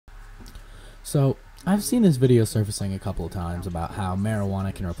So, I've seen this video surfacing a couple of times about how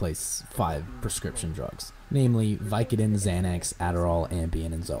marijuana can replace 5 prescription drugs, namely Vicodin, Xanax, Adderall,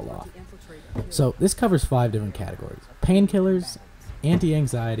 Ambien, and Zoloft. So, this covers 5 different categories: painkillers,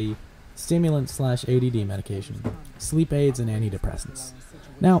 anti-anxiety, stimulant/ADD medication, sleep aids, and antidepressants.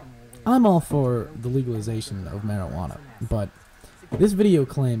 Now, I'm all for the legalization of marijuana, but this video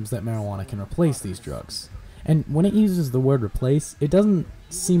claims that marijuana can replace these drugs. And when it uses the word replace, it doesn't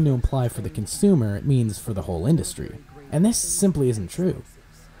seem to imply for the consumer, it means for the whole industry. And this simply isn't true.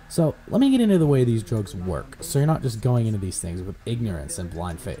 So let me get into the way these drugs work, so you're not just going into these things with ignorance and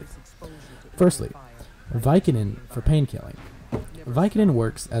blind faith. Firstly, Vicodin for pain killing. Vicodin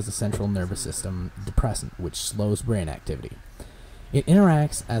works as a central nervous system depressant, which slows brain activity. It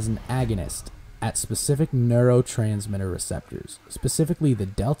interacts as an agonist at specific neurotransmitter receptors, specifically the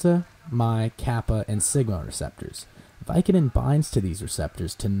delta, mi, kappa, and sigma receptors. Vicodin binds to these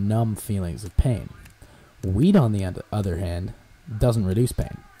receptors to numb feelings of pain. Weed, on the other hand, doesn't reduce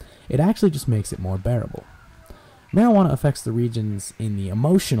pain. It actually just makes it more bearable. Marijuana affects the regions in the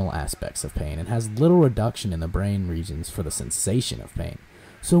emotional aspects of pain and has little reduction in the brain regions for the sensation of pain.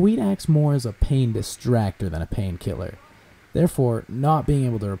 So weed acts more as a pain distractor than a painkiller, therefore not being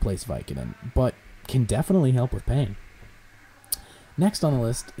able to replace Vicodin, but can definitely help with pain. Next on the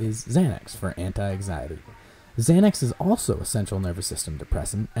list is Xanax for anti-anxiety. Xanax is also a central nervous system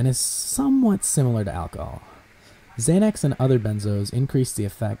depressant and is somewhat similar to alcohol. Xanax and other benzos increase the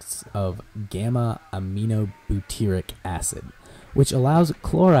effects of gamma-aminobutyric acid, which allows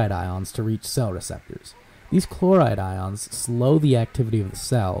chloride ions to reach cell receptors. These chloride ions slow the activity of the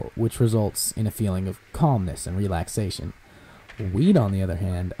cell, which results in a feeling of calmness and relaxation. Weed, on the other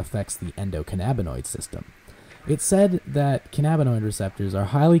hand, affects the endocannabinoid system. It's said that cannabinoid receptors are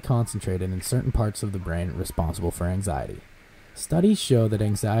highly concentrated in certain parts of the brain responsible for anxiety. Studies show that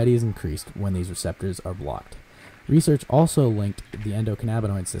anxiety is increased when these receptors are blocked. Research also linked the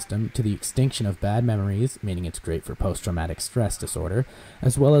endocannabinoid system to the extinction of bad memories, meaning it's great for post-traumatic stress disorder,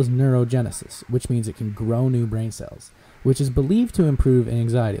 as well as neurogenesis, which means it can grow new brain cells, which is believed to improve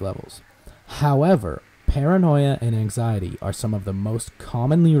anxiety levels. However, paranoia and anxiety are some of the most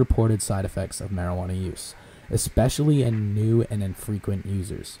commonly reported side effects of marijuana use, especially in new and infrequent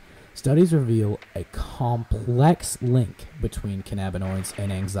users. Studies reveal a complex link between cannabinoids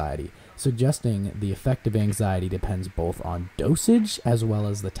and anxiety, suggesting the effect of anxiety depends both on dosage as well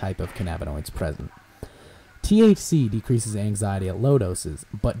as the type of cannabinoids present. THC decreases anxiety at low doses,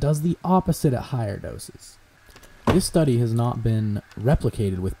 but does the opposite at higher doses. This study has not been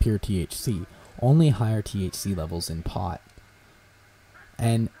replicated with pure THC, only higher THC levels in pot.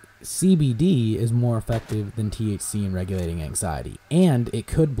 And CBD is more effective than THC in regulating anxiety, and it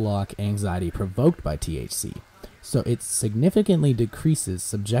could block anxiety provoked by THC. So it significantly decreases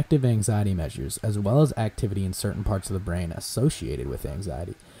subjective anxiety measures as well as activity in certain parts of the brain associated with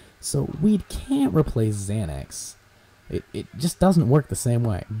anxiety. So weed can't replace Xanax. It just doesn't work the same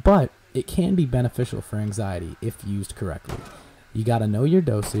way, but it can be beneficial for anxiety if used correctly. You gotta know your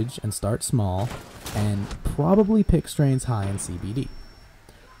dosage and start small, and probably pick strains high in CBD.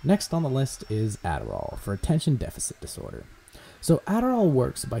 Next on the list is Adderall for attention deficit disorder. So Adderall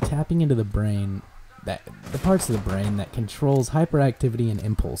works by tapping into the parts of the brain that controls hyperactivity and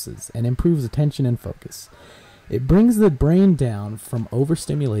impulses and improves attention and focus. It brings the brain down from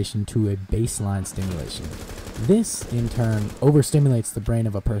overstimulation to a baseline stimulation. This, in turn, overstimulates the brain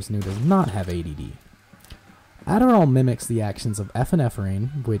of a person who does not have ADD. Adderall mimics the actions of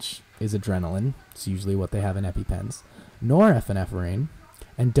epinephrine, which is adrenaline, it's usually what they have in EpiPens, norepinephrine,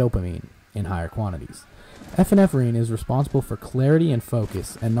 and dopamine in higher quantities. Epinephrine is responsible for clarity and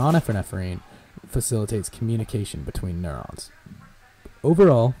focus, and non-epinephrine facilitates communication between neurons.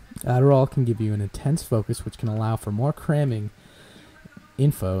 Overall, Adderall can give you an intense focus which can allow for more cramming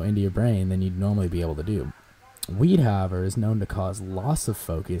info into your brain than you'd normally be able to do. Weed, however, is known to cause loss of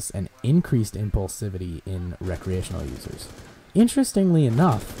focus and increased impulsivity in recreational users. Interestingly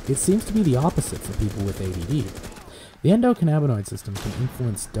enough, it seems to be the opposite for people with ADD. The endocannabinoid system can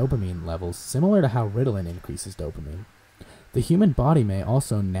influence dopamine levels similar to how Ritalin increases dopamine. The human body may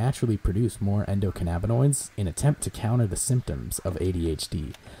also naturally produce more endocannabinoids in attempt to counter the symptoms of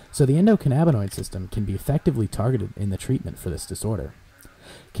ADHD, so the endocannabinoid system can be effectively targeted in the treatment for this disorder.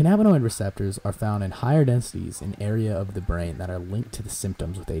 Cannabinoid receptors are found in higher densities in area of the brain that are linked to the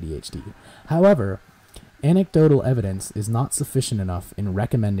symptoms with ADHD. However, anecdotal evidence is not sufficient enough in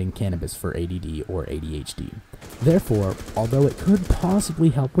recommending cannabis for ADD or ADHD. Therefore, although it could possibly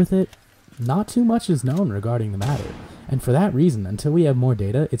help with it, not too much is known regarding the matter. And for that reason, until we have more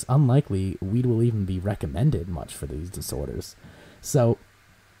data, it's unlikely weed will even be recommended much for these disorders. So,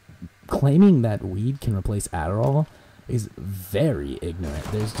 claiming that weed can replace Adderall is very ignorant.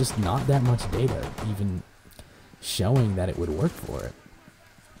 There's just not that much data even showing that it would work for it.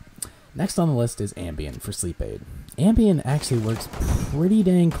 Next on the list is Ambien for sleep aid. Ambien actually works pretty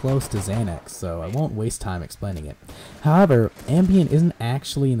dang close to Xanax, so I won't waste time explaining it. However, Ambien isn't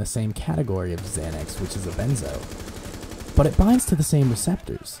actually in the same category of Xanax, which is a benzo, but it binds to the same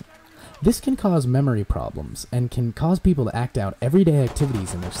receptors. This can cause memory problems and can cause people to act out everyday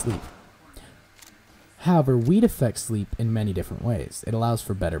activities in their sleep. However, weed affects sleep in many different ways. It allows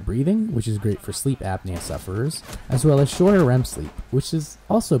for better breathing, which is great for sleep apnea sufferers, as well as shorter REM sleep, which is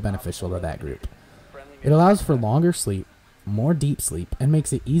also beneficial to that group. It allows for longer sleep, more deep sleep, and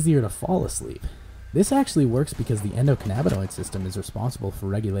makes it easier to fall asleep. This actually works because the endocannabinoid system is responsible for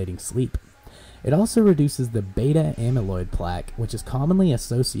regulating sleep. It also reduces the beta amyloid plaque, which is commonly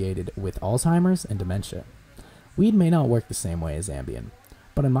associated with Alzheimer's and dementia. Weed may not work the same way as Ambien,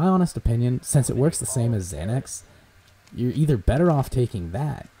 but in my honest opinion, since it works the same as Xanax, you're either better off taking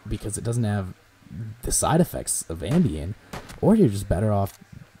that because it doesn't have the side effects of Ambien, or you're just better off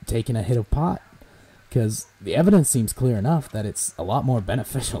taking a hit of pot, because the evidence seems clear enough that it's a lot more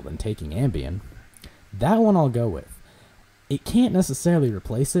beneficial than taking Ambien. That one I'll go with. It can't necessarily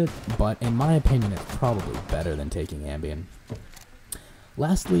replace it, but in my opinion, it's probably better than taking Ambien.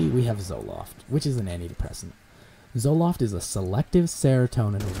 Lastly, we have Zoloft, which is an antidepressant. Zoloft is a selective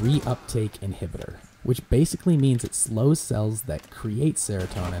serotonin reuptake inhibitor, which basically means it slows cells that create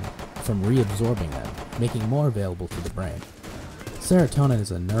serotonin from reabsorbing them, making more available to the brain. Serotonin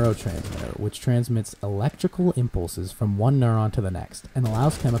is a neurotransmitter which transmits electrical impulses from one neuron to the next and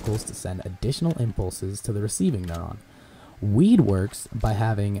allows chemicals to send additional impulses to the receiving neuron. Weed works by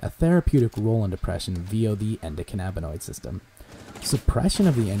having a therapeutic role in depression via the endocannabinoid system. Suppression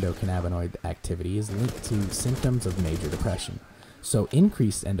of the endocannabinoid activity is linked to symptoms of major depression, so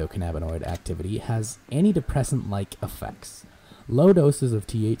increased endocannabinoid activity has antidepressant-like effects. Low doses of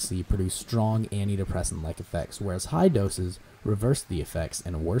THC produce strong antidepressant-like effects, whereas high doses reverse the effects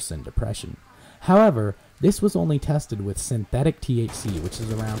and worsen depression. However, this was only tested with synthetic THC, which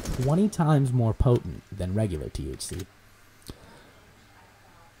is around 20 times more potent than regular THC.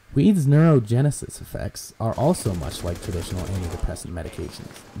 Weed's neurogenesis effects are also much like traditional antidepressant medications.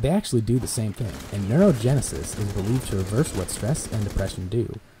 They actually do the same thing, and neurogenesis is believed to reverse what stress and depression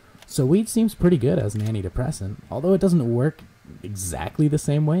do. So weed seems pretty good as an antidepressant. Although it doesn't work exactly the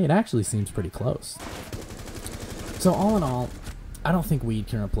same way, it actually seems pretty close. So all in all, I don't think weed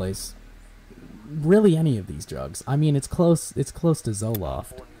can replace really any of these drugs. I mean, it's close to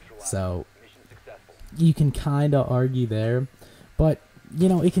Zoloft, so you can kind of argue there, but you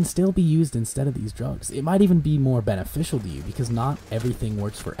know, it can still be used instead of these drugs. It might even be more beneficial to you because not everything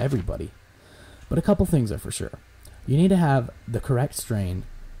works for everybody. But a couple things are for sure. You need to have the correct strain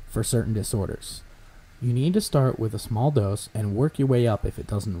for certain disorders. You need to start with a small dose and work your way up if it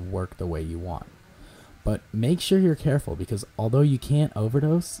doesn't work the way you want. But make sure you're careful because although you can't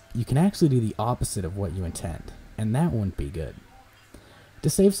overdose, you can actually do the opposite of what you intend, and that wouldn't be good. To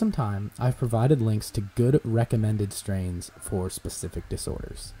save some time, I've provided links to good recommended strains for specific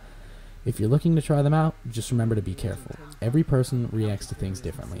disorders. If you're looking to try them out, just remember to be careful. Every person reacts to things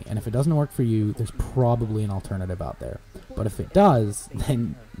differently, and if it doesn't work for you, there's probably an alternative out there. But if it does,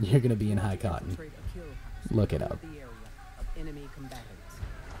 then you're going to be in high cotton. Look it up.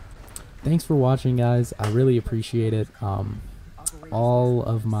 Thanks for watching, guys. I really appreciate it. All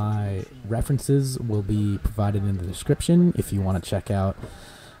of my references will be provided in the description if you want to check out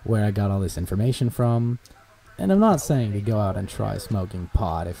where I got all this information from. And I'm not saying to go out and try smoking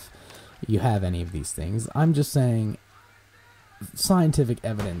pot if you have any of these things. I'm just saying scientific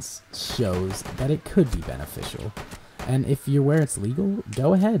evidence shows that it could be beneficial. And if you're where it's legal,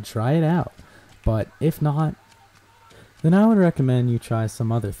 go ahead, try it out. But if not, then I would recommend you try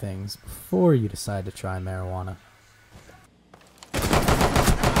some other things before you decide to try marijuana.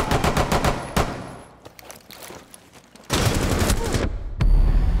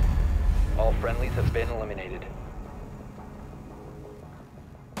 All friendlies have been eliminated.